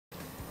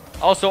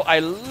Also, I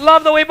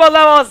love the waypoint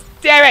levels.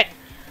 Damn it!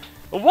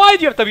 Why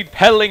do you have to be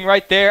pedaling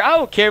right there? I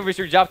don't care if it's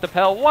your job to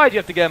pedal. Why do you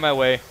have to get in my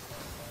way?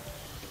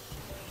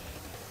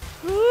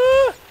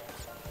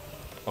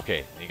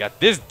 Okay, you got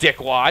this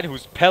dickwad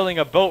who's pedaling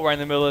a boat right in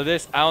the middle of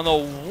this. I don't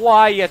know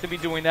why you have to be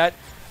doing that.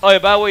 Oh, yeah,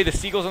 by the way, the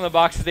seagulls on the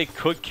boxes, they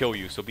could kill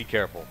you, so be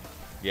careful.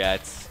 Yeah,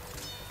 it's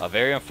a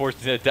very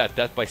unfortunate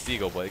death by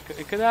seagull, but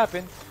it could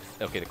happen.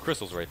 Okay, the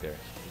crystal's right there.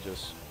 You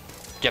just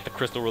get the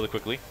crystal really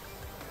quickly.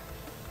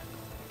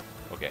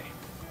 Okay.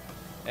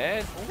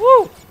 And,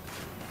 woo!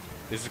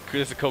 This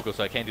is Coco,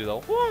 so I can't do that.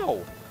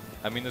 Whoa!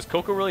 I mean, does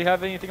Coco really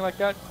have anything like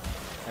that?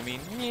 I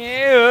mean,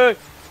 yeah.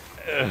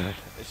 I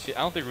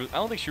don't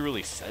think she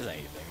really says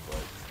anything,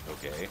 but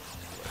okay.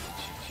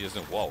 She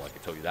doesn't wall. I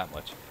can tell you that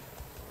much.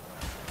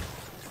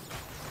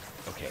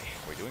 Okay,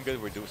 we're doing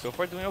good. We're so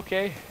far doing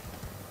okay.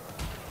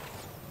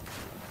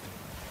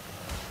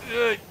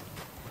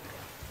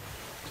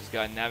 Just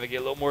gotta navigate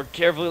a little more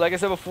carefully. Like I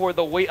said before,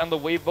 the weight on the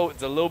wave boat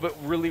is a little bit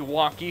really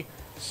wonky.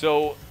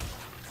 So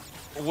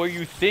where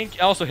you think,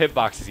 also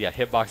hitboxes, yeah,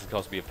 hitboxes can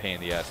also be a pain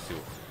in the ass too.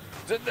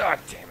 Ah,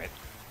 damn it.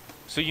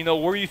 So, you know,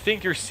 where you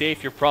think you're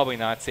safe, you're probably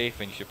not safe,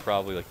 and you should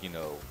probably, like, you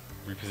know,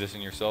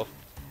 reposition yourself.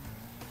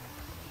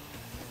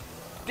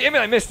 Damn it,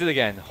 I missed it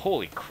again.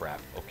 Holy crap.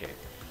 Okay.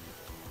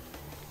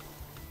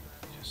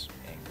 Just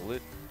angle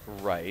it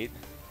right.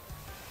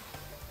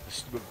 The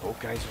stupid boat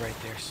guy's right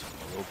there, so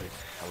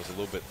I was a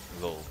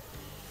little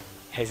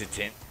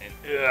hesitant, and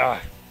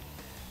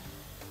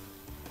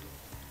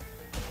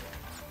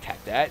tap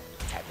that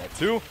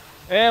too,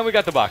 and we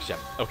got the box gem.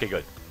 Okay,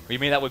 good. We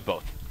made that with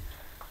both.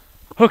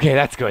 Okay,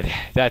 that's good.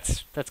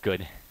 That's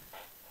good.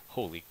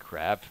 Holy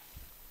crap.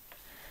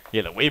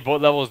 Yeah, the wave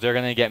boat levels, they're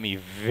gonna get me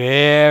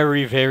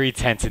very, very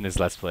tense in this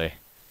Let's Play.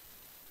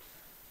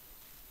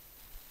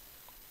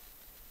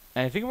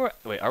 And I think we're...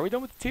 Wait, are we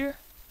done with the tier?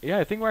 Yeah,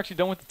 I think we're actually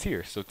done with the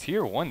tier. So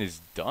tier 1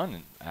 is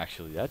done,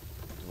 actually. That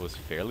was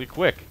fairly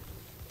quick.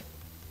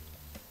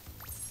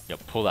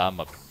 Yep, pull out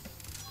my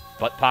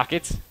butt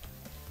pockets.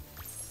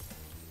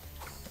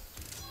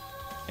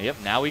 And yep,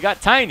 now we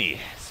got Tiny.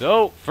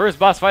 So, first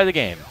boss fight of the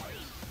game.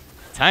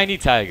 Tiny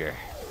Tiger.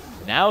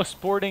 Now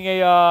sporting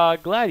a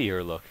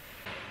gladiator look.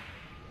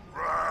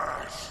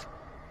 Crash!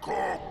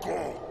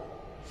 Coco!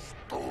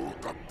 Stole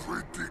the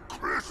pretty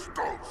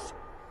crystals!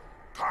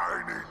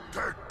 Tiny,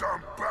 take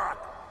them back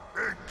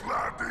in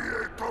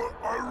Gladiator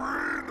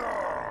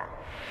Arena!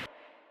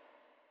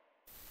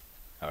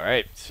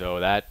 Alright, so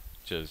that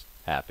just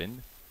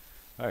happened.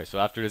 Alright, so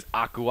after this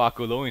Aku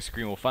Aku loading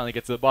screen, we'll finally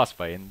get to the boss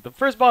fight. And the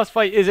first boss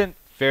fight isn't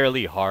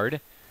fairly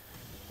hard.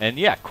 And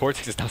yeah,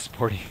 Cortex is now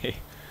sporting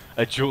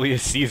a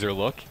Julius Caesar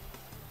look.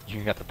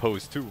 You got the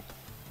pose too.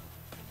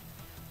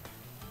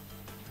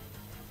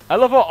 I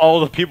love how all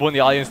the people in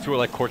the audience too are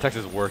like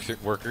Cortex's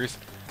workers.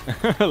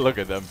 Look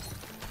at them.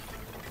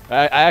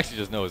 I actually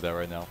just noticed that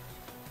right now.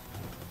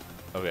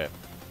 Okay.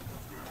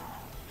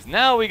 So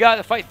now we got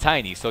to fight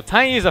Tiny. So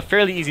Tiny is a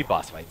fairly easy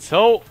boss fight.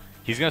 So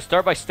he's gonna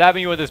start by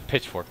stabbing you with his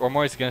pitchfork, or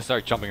more, he's gonna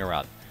start jumping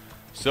around.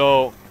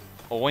 So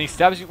when he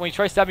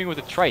tries stabbing you with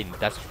a trident,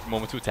 that's the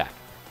moment to attack.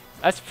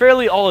 That's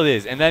fairly all it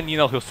is. And then, you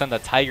know, he'll send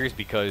out tigers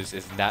because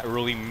it's not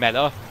really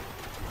meta.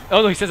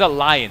 Oh, no, he sends out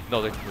lions.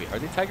 No, wait, are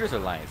they tigers or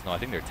lions? No, I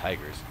think they're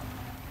tigers.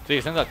 So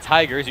he sends out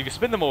tigers. You can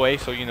spin them away,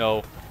 so, you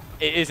know,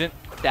 it isn't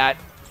that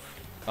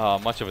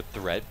much of a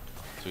threat.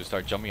 So he'll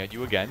start jumping at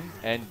you again.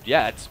 And,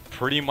 yeah, it's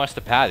pretty much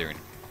the pattern.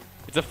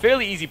 It's a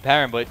fairly easy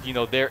pattern, but, you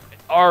know, there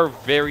are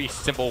very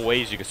simple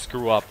ways you can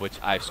screw up, which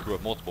I've screwed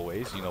up multiple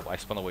ways. You know, I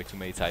spun away too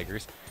many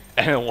tigers.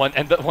 And one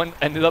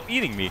ended up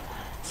eating me.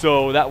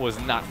 So that was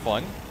not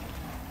fun.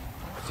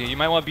 So you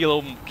might want to be a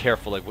little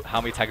careful, like how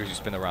many tigers you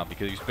spin around,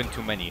 because if you spin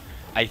too many,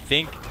 I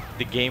think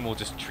the game will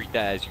just treat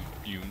that as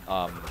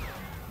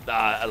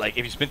like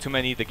if you spin too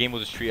many, the game will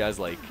just treat it as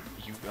like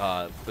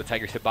the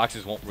tiger's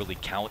hitboxes won't really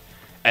count,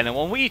 and it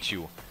won't eat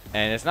you,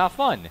 and it's not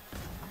fun.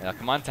 Now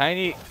come on,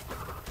 Tiny.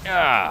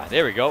 Ah,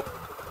 there we go.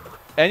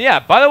 And yeah,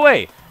 by the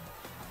way,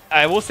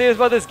 I will say this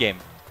about this game: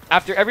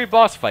 after every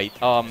boss fight,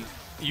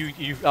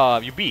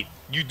 you beat,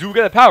 you do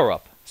get a power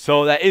up.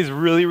 So that is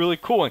really, really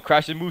cool. And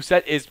Crash's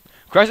moveset is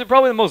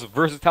probably the most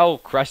versatile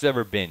Crash has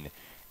ever been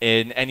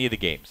in any of the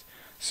games.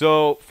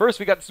 So first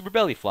we got the super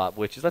belly flop,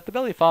 which is like the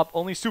belly flop,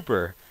 only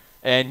super,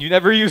 and you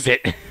never use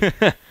it.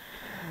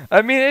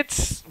 I mean,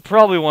 it's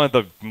probably one of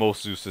the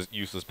most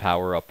useless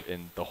power up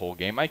in the whole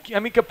game. I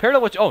mean, compared to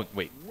what you... Oh,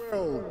 wait.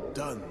 Well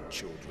done,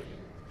 children.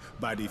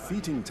 By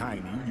defeating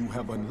Tiny, you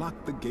have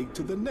unlocked the gate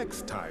to the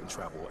next time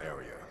travel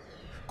area.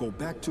 Go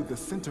back to the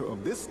center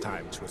of this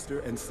time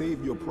twister and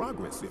save your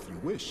progress if you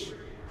wish.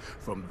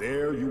 From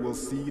there, you will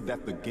see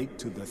that the gate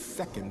to the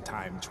second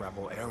time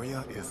travel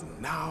area is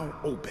now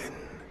open.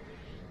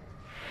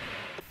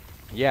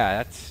 Yeah,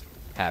 that's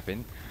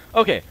happened.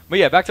 Okay, but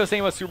yeah, back to what I was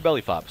saying about Super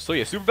Belly Flop. So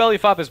yeah, Super Belly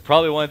Flop is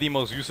probably one of the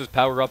most useless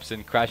power-ups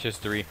in Crash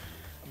history.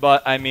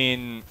 But, I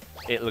mean,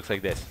 it looks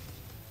like this.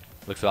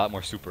 Looks a lot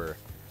more super.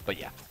 But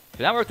yeah.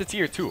 So now we're up to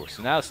Tier 2.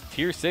 So now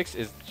Tier 6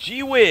 is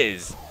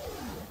G-Wiz.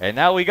 And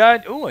now we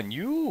got, ooh, a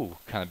new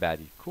kind of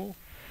baddie. Cool.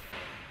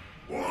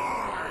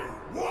 Why?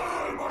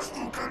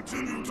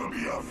 continue to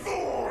be a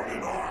thorn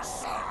in our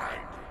side.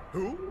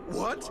 Who?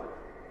 What?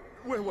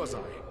 Where was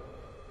I?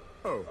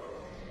 Oh,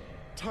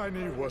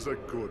 Tiny was a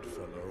good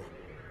fellow.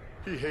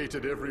 He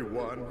hated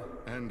everyone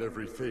and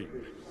everything,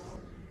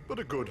 but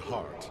a good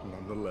heart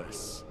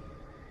nonetheless.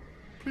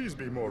 Please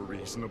be more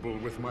reasonable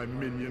with my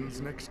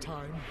minions next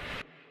time.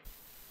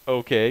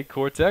 Okay,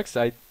 Cortex,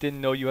 I didn't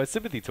know you had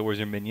sympathy towards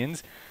your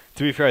minions.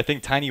 To be fair, I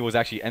think Tiny was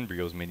actually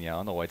Embryo's minion. I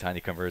don't know why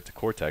Tiny converted to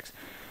Cortex.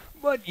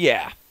 But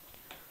yeah.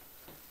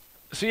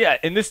 So yeah,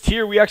 in this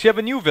tier, we actually have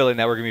a new villain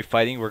that we're going to be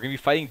fighting. We're going to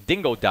be fighting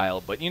Dingo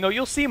Dial, but you know,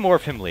 you'll see more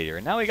of him later.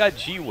 Now we got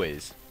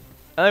G-Wiz.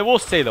 And I will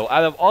say though,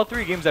 out of all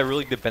three games that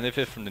really did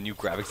benefit from the new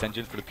graphics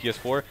engine for the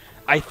PS4,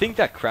 I think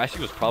that Crashy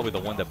was probably the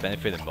one that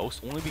benefited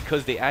most, only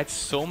because they add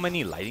so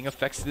many lighting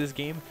effects to this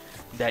game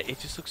that it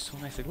just looks so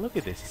nice. Like, look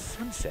at this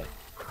sunset.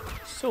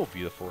 So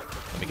beautiful.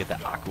 Let me get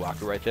that Aku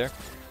Aku right there.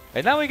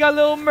 And now we got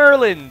little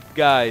Merlin,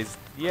 guys.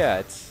 Yeah,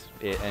 it's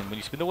it. And when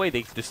you spin away,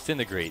 they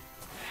disintegrate.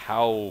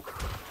 How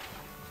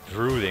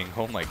brooding.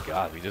 Oh my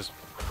god, we just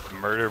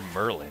murdered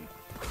Merlin.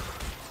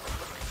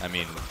 I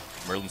mean,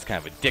 Merlin's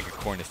kind of a dick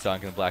according to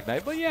Sonic and the Black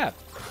Knight, but yeah.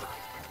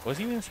 Was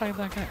he even in Sonic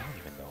and the Black Knight? I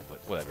don't even know, but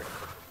whatever.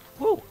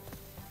 Woo!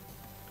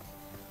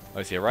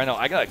 Let's see, right now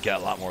I gotta get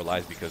a lot more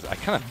lives because I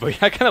kind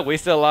of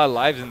wasted a lot of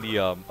lives in the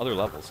other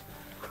levels.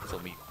 So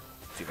let me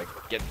see if I can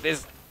get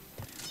this.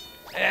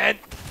 And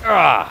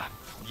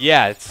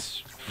yeah,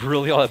 it's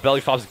really all that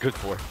belly flop's good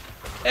for.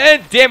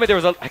 And damn it,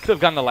 I could have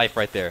gotten a life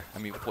right there. I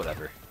mean,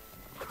 whatever.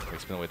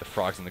 Let's spin away the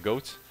frogs and the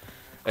goats.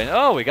 And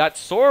oh, we got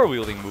sword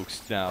wielding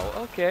mooks now.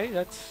 Okay,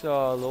 that's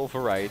a little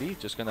variety.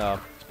 Just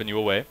gonna spin you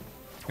away.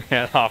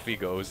 And off he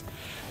goes.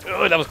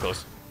 Oh, that was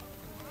close.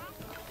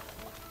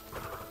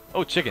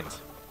 Oh,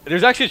 chickens.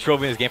 There's actually a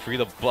trophy in this game for you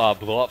to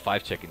blow up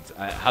 5 chickens.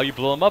 How you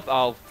blow them up,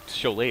 I'll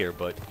show later.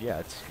 But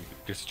yeah,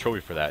 there's a trophy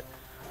for that.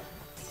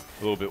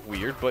 A little bit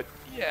weird, but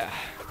yeah.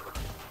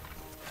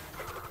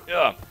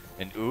 Yeah.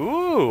 And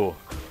ooh,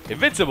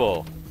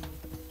 invincible.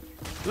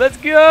 Let's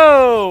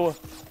go.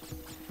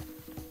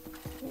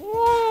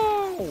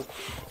 Whoa.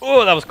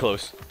 Oh, that was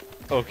close.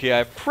 Okay,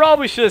 I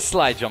probably should have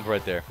slide jumped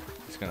right there.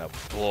 Just gonna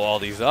blow all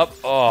these up.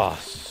 Oh,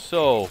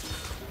 so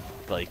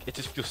like it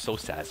just feels so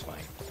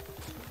satisfying.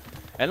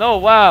 And oh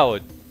wow,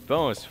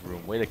 bonus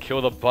room. Way to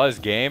kill the buzz,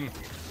 game.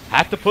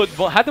 Had to put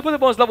the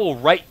bonus level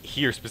right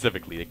here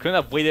specifically. They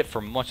couldn't have waited for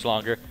much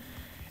longer.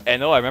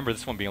 And oh, I remember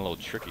this one being a little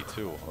tricky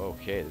too.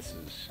 Okay, this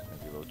is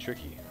gonna be a little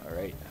tricky. All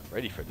right, I'm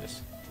ready for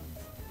this.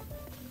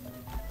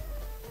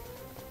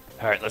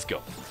 All right, let's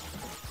go.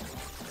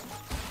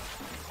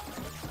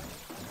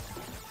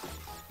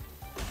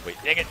 Wait,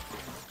 dig it,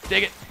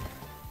 dig it.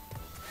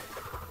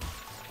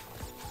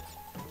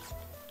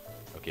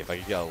 Okay, if I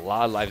could get a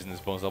lot of lives in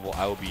this bonus level,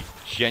 I will be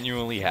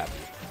genuinely happy.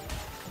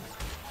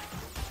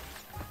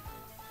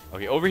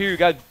 Okay, over here you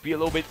gotta be a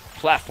little bit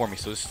platformy,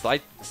 so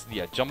slide,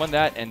 yeah, jump on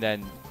that, and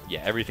then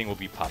yeah, everything will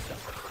be popped up.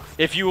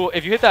 If you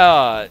hit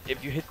the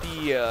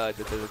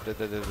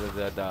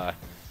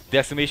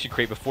exclamation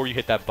crate before you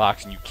hit that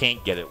box and you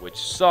can't get it, which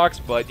sucks,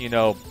 but you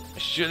know, I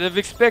should have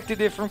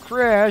expected it from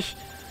Crash.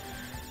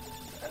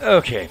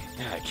 Okay,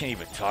 I can't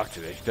even talk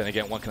today. Then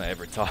again, when can I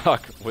ever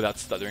talk without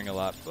stuttering a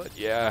lot? But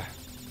yeah,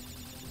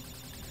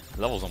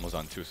 level's almost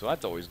on 2, so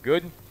that's always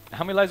good.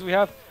 How many lives do we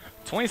have?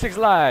 26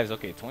 lives.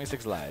 Okay,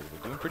 26 lives.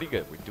 We're doing pretty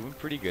good. We're doing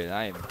pretty good. And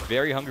I am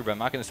very hungry, but I'm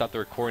not going to stop the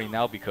recording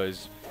now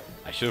because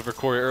I should have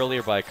recorded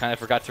earlier, but I kind of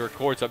forgot to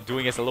record, so I'm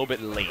doing this a little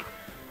bit late.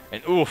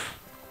 And oof,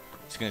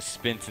 just going to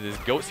spin to this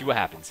goat, see what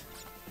happens.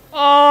 Oh,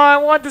 I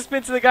want to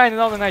spin to the guy, and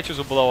then all the nitros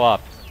will blow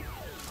up.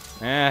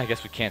 I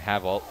guess we can't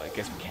have all. I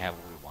guess we can't have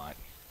what we want.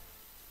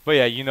 But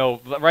yeah, you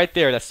know, right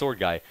there, that sword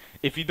guy.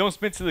 If you don't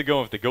spin to the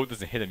goat, if the goat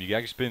doesn't hit him, you can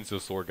actually spin to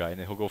the sword guy, and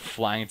then he'll go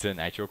flying into the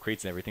nitro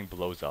crates, and everything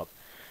blows up.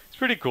 It's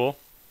pretty cool.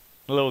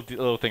 A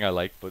little thing I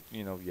like, but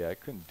you know, yeah, I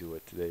couldn't do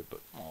it today, but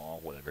oh,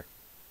 whatever.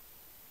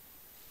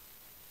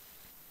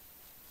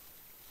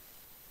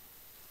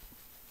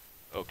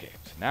 Okay,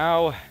 so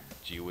now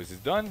G-Wiz is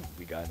done.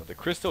 We got another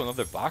crystal,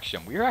 another box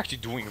gem. We are actually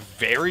doing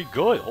very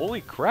good.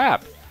 Holy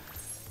crap!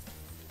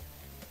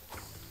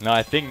 Now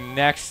I think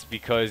next,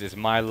 because it's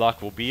my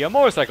luck, will be a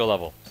motorcycle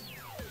level.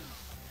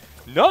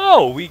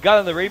 No, we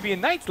got an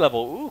Arabian Nights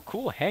level. Ooh,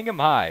 cool. Hang 'em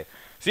high.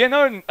 See,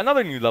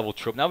 another new level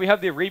trope. Now we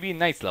have the Arabian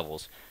Nights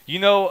levels. You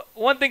know,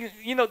 one thing,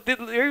 you know,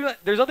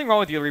 there's nothing wrong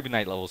with the Arabian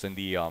Night levels in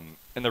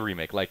the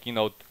remake. Like, you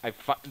know,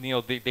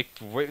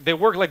 they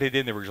work like they did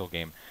in the original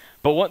game.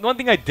 But one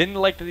thing I didn't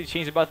like that they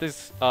changed about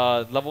this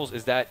levels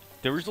is that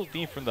the original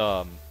theme from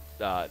the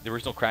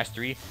original Crash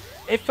 3,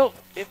 it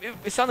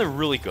sounded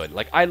really good.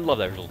 Like, I love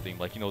that original theme.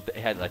 Like, you know, it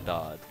had like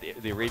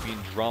the Arabian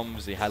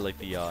drums. They had like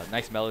the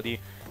nice melody.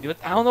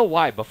 I don't know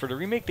why, but for the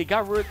remake, they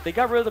got rid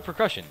of the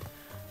percussion.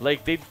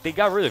 Like, they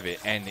got rid of it,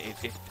 and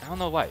I don't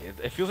know why.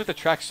 It feels like the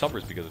track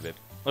suffers because of it.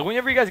 Like,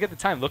 whenever you guys get the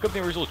time, look up the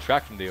original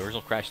track from the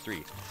original Crash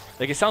 3.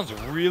 Like, it sounds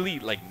really,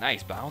 like,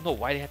 nice, but I don't know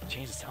why they have to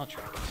change the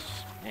soundtrack. It's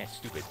just, man, it's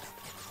stupid.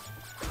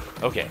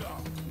 Okay,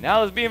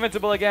 now let's be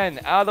invincible again.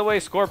 Out of the way,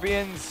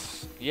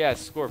 scorpions. Yeah,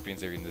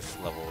 scorpions are in this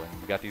level,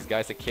 and we got these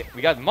guys that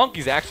we got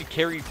monkeys that actually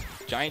carry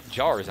giant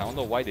jars. I don't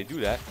know why they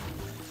do that,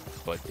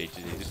 but they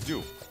just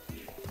do.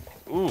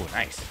 Ooh,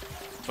 nice.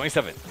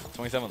 27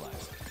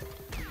 lives.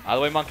 Out of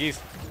the way,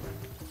 monkeys.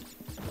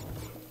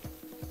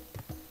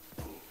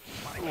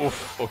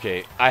 Oof,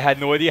 okay. I had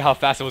no idea how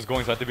fast I was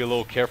going, so I had to be a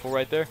little careful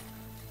right there.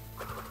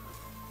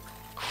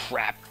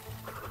 Crap.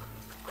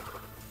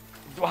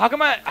 How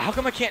come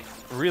I can't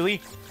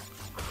really?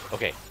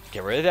 Okay,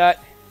 get rid of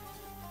that.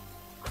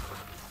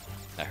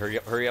 Now hurry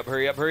up, hurry up,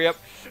 hurry up, hurry up.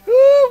 Ooh,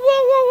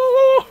 whoa, whoa,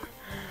 whoa,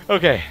 whoa.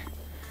 Okay.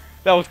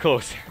 That was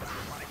close.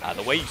 Out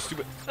of the way, you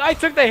stupid. I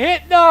took the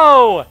hit.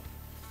 No!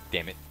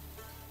 Damn it.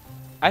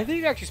 I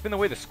think I actually spin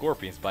away the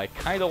scorpions, but I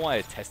kind of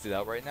want to test it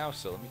out right now,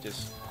 so let me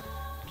just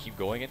keep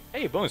going. And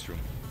hey, bonus room.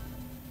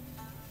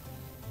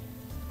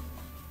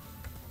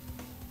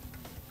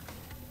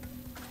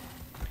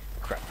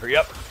 Crap, hurry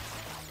up.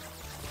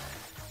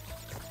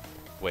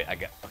 Wait,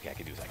 okay, I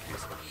can do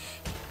this,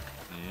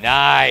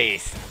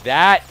 Nice!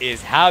 That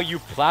is how you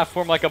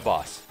platform like a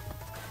boss.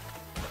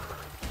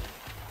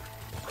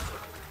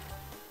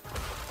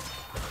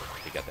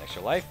 You got the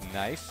extra life,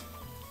 nice.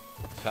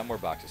 5 more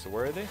boxes, so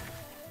where are they?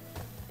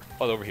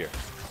 Oh, they're over here.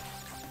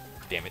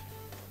 Damn it.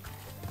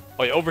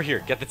 Oh, yeah, over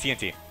here, get the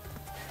TNT.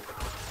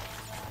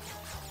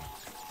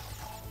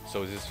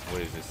 So is this,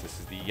 what is this? This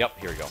is the, yep,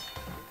 here we go.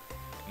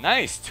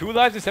 Nice, 2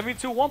 lives and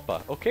 72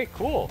 Wumpa. Okay,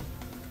 cool.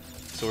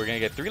 So we're gonna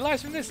get 3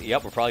 lives from this?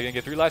 Yep, we're probably gonna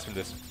get 3 lives from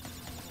this.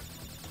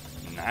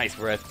 Nice,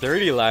 we're at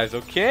 30 lives.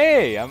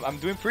 Okay, I'm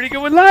doing pretty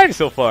good with lives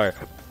so far.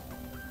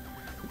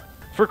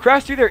 For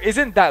Crash 2, there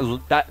isn't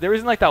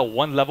like that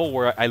one level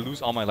where I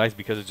lose all my lives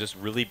because it's just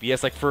really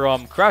BS. Like for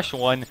Crash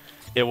 1,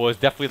 it was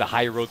definitely the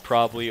high road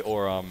probably,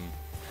 or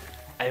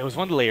it was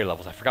one of the later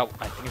levels. I forgot.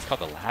 I think it's called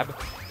the lab.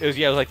 It was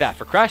like that.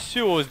 For Crash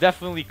 2, it was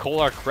definitely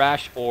Kolar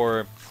Crash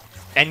or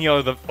any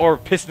other or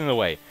Piston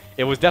Away.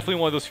 It was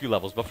definitely one of those few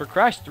levels. But for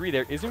Crash 3,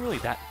 there isn't really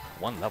that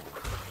one level.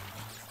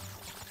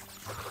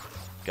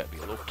 Gotta be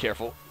a little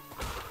careful.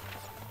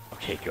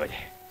 Okay, good.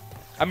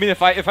 I mean,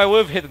 if I would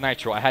have hit the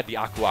Nitro, I had the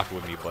Aku Aku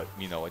with me, but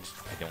you know, I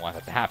didn't want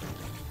that to happen.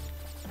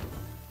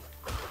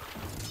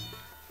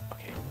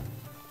 Okay.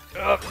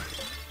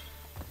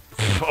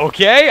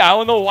 Okay, I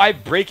don't know why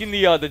breaking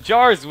the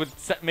jars would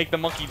make the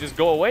monkey just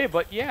go away,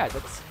 but yeah,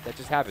 that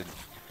just happened.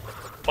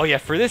 Oh yeah,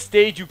 for this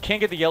stage, you can't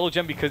get the yellow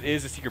gem because it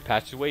is a secret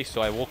passageway,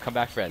 so I will come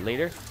back for that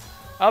later.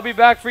 I'll be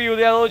back for you,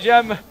 the yellow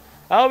gem.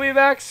 I'll be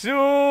back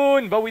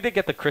soon. But we did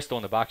get the crystal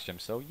and the box gem,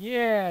 so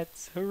yeah,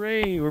 it's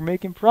hooray. We're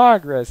making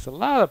progress, a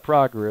lot of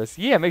progress.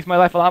 Yeah, it makes my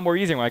life a lot more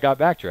easier when I got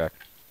backtrack.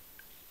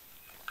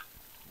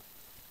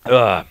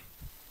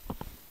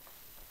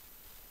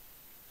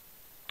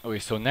 Okay,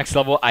 so next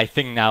level, I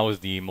think now is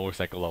the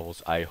motorcycle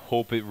levels. I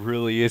hope it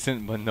really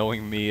isn't, but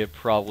knowing me, it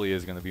probably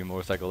is going to be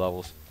motorcycle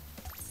levels.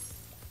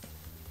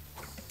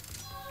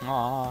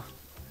 Aww.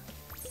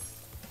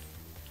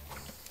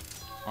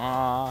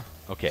 Aww.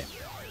 Okay.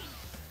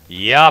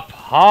 Yup,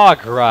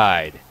 hog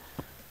ride.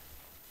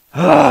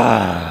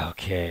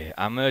 Okay,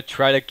 I'm going to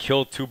try to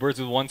kill 2 birds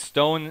with 1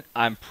 stone.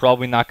 I'm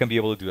probably not going to be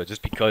able to do that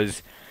just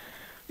because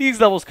these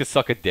levels could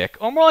suck a dick.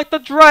 Or more like the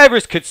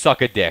drivers could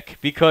suck a dick.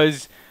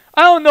 Because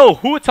I don't know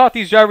who taught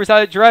these drivers how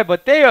to drive,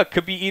 but they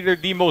could be either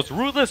the most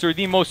ruthless or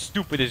the most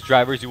stupidest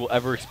drivers you will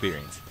ever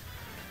experience.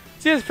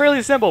 See, it's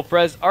fairly simple.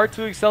 Press R2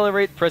 to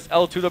accelerate, press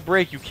L2 to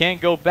brake. You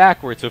can't go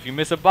backwards. So if you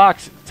miss a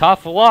box,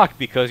 tough luck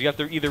because you have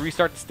to either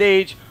restart the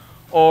stage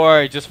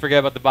or just forget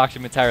about the box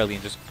gem entirely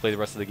and just play the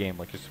rest of the game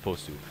like you're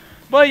supposed to.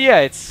 But yeah,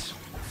 it's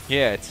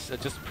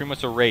just pretty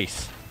much a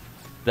race.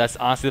 That's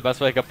honestly the best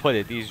way I could put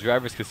it. These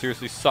drivers could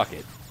seriously suck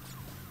it.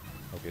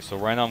 Okay, so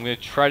right now I'm going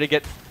to try to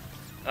get,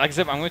 like I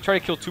said, I'm going to try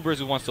to kill 2 birds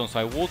with 1 stone.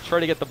 So I will try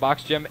to get the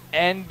box gem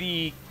and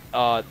the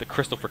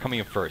crystal for coming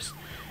in first.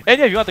 And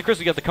yeah, if you want the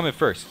crystal, you have to come in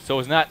first. So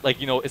it's not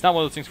like, you know, it's not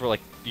one of those things where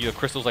like, you know,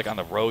 crystal's like on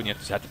the road and you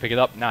just have to pick it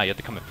up. Nah, you have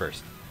to come in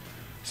first.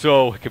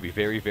 So it could be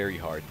very, very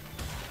hard.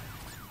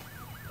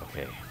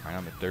 Okay, right now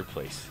I'm in 3rd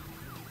place.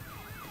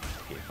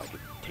 Okay, if I could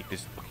take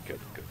this, okay, good.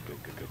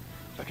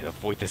 If I could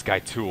avoid this guy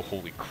too,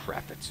 holy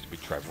crap, that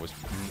stupid driver was,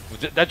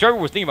 that driver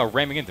was thinking about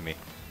ramming into me.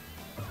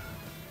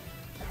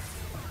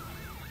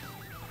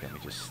 Okay, let me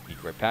just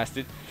sneak right past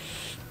it.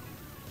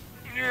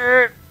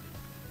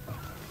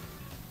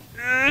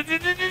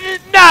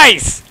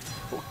 Nice!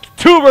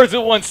 2 birds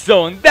with 1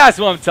 stone. That's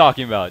what I'm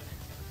talking about.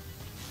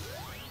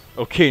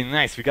 Okay,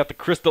 nice. We got the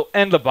crystal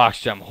and the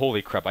box gem.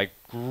 Holy crap. I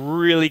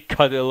really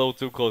cut it a little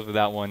too close with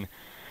that one.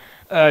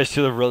 I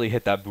should have really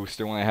hit that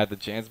booster when I had the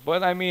chance.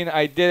 But, I mean,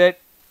 I did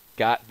it.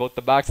 Got both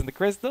the box and the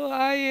crystal.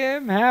 I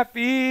am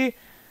happy.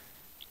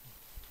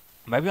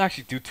 Maybe I'll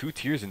actually do 2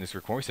 tiers in this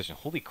recording session.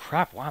 Holy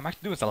crap. Wow, I'm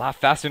actually doing this a lot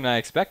faster than I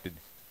expected.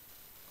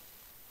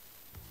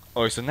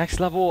 Alright, so next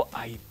level,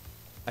 I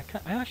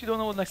actually don't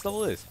know what next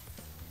level is.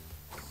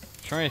 I'm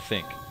trying to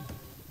think.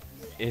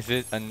 Is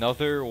it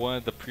another one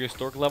of the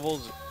prehistoric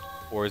levels,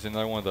 or is it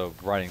another one of the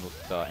riding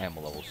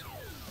animal levels?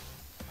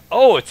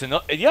 Oh, it's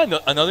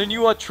another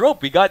new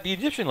trope. We got the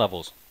Egyptian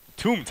levels.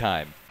 Tomb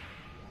time.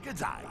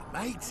 G'day,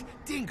 mate.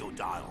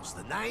 Dingodile's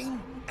the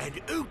name.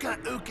 And Uka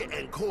Uka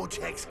and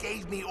Cortex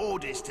gave me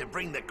orders to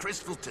bring the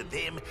crystals to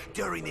them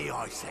during the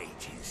Ice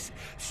Ages.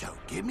 So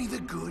give me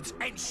the goods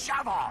and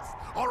shove off,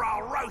 or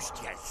I'll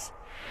roast yous.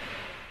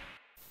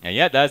 And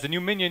yeah, that's the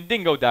new minion,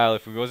 Dingodile.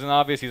 If it wasn't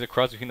obvious, he's a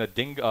cross between a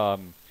dingo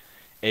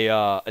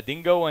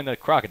and a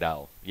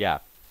crocodile. Yeah,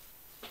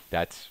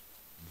 that's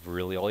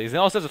really all he is. And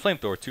also has a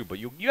flamethrower too, but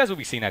you guys will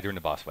be seeing that during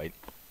the boss fight.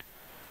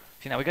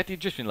 See, now we got the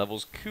Egyptian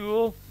levels.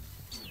 Cool.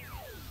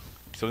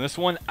 So in this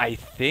one, I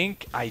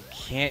think I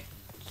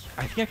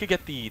could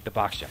get the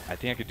box gem. I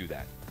think I could do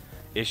that.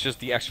 It's just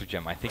the extra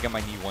gem. I think I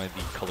might need one of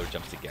the color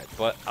gems to get,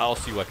 but I'll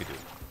see what I could do.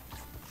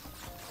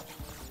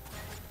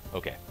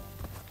 Okay.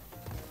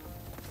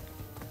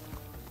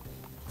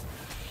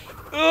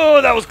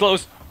 Oh, that was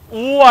close.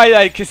 Why did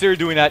I consider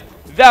doing that?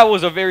 That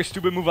was a very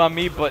stupid move on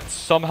me, but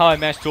somehow I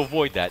managed to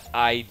avoid that.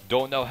 I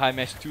don't know how I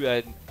managed to do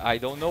that. I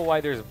don't know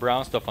why there's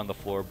brown stuff on the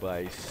floor, but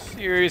I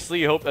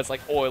seriously hope that's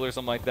like oil or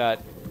something like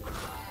that.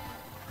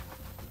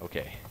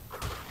 Okay.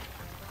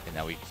 And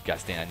now we got to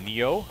stand on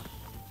Neo.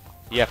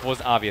 Yeah, if it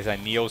wasn't obvious,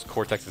 Neo's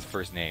Cortex's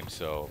first name,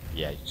 so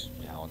yeah,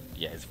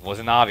 it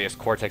wasn't obvious.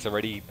 Cortex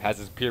already has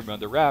his pyramid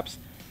under wraps.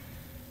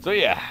 So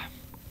yeah,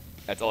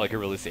 that's all I can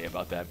really say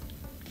about that.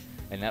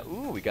 And now,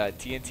 ooh, we got a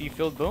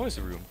TNT-filled bonus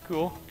room.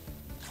 Cool.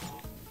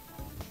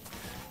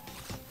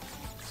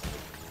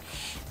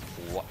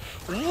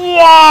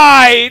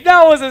 Why?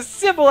 That was a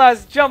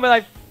simple-ass jump,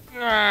 and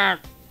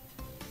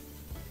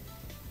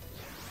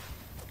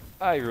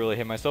I really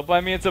hit myself. But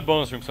I mean, it's a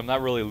bonus room, so I'm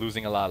not really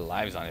losing a lot of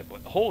lives on it.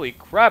 But holy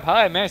crap, how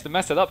did I manage to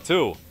mess it up,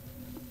 too?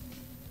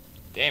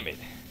 Damn it.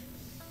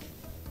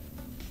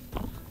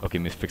 Okay,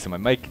 I'm just fixing my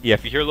mic. Yeah,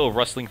 if you hear a little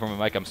rustling from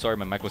my mic, I'm sorry.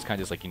 My mic was kind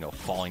of just like, you know,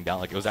 falling down.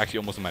 Like, it was actually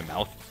almost in my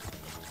mouth.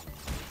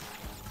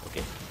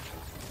 Okay.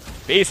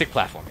 Basic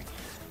platforming.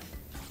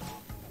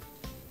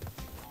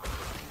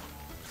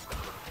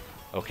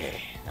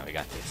 Okay, now we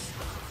got this.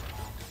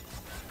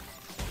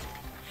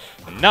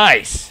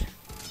 Nice!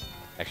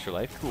 Extra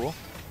life, cool.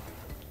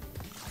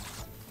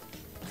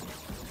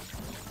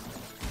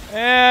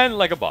 And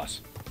like a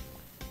boss.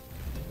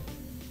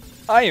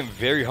 I am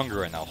very hungry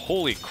right now.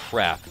 Holy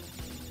crap.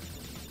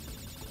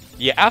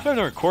 Yeah, after I'm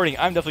done recording,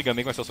 I'm definitely going to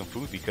make myself some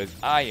food because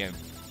I am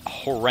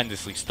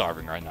horrendously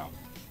starving right now.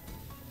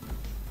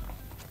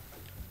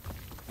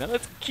 Now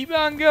let's keep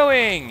on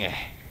going.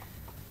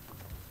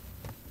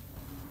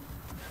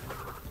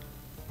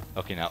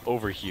 Okay, now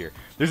over here.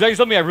 There's actually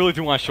something I really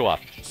do want to show off.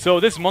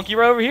 So this monkey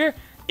right over here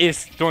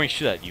is throwing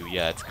shit at you.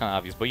 Yeah, it's kind of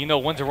obvious. But you know,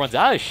 once it runs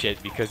out of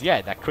shit, because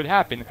yeah, that could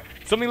happen.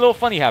 Something a little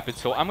funny happens.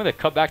 So I'm going to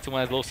cut back to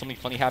when a little something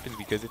funny happens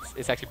because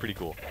it's actually pretty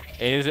cool.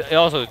 And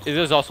it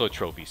is also a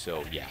trophy.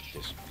 So yeah,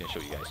 just going to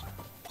show you guys.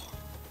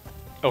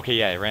 Okay,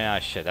 yeah, it ran out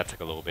of shit. That took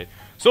a little bit.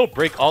 So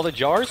break all the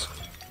jars.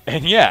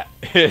 And yeah,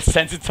 it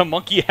sends it to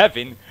monkey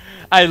heaven.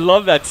 I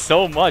love that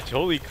so much.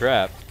 Holy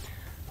crap.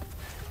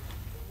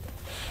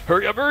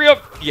 Hurry up, hurry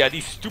up! Yeah,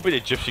 these stupid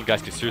Egyptian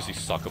guys could seriously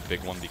suck a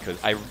big one because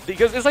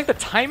it's like the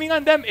timing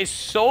on them is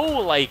so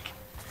like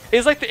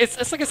it's like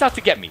it's out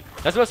to get me.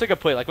 That's the best I could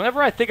put it. Like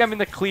whenever I think I'm in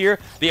the clear,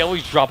 they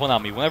always drop one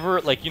on me. Whenever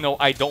like you know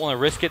I don't want to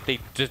risk it,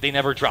 they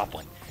never drop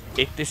one.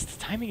 This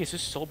timing is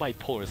just so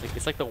bipolar.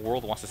 It's like the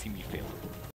world wants to see me fail.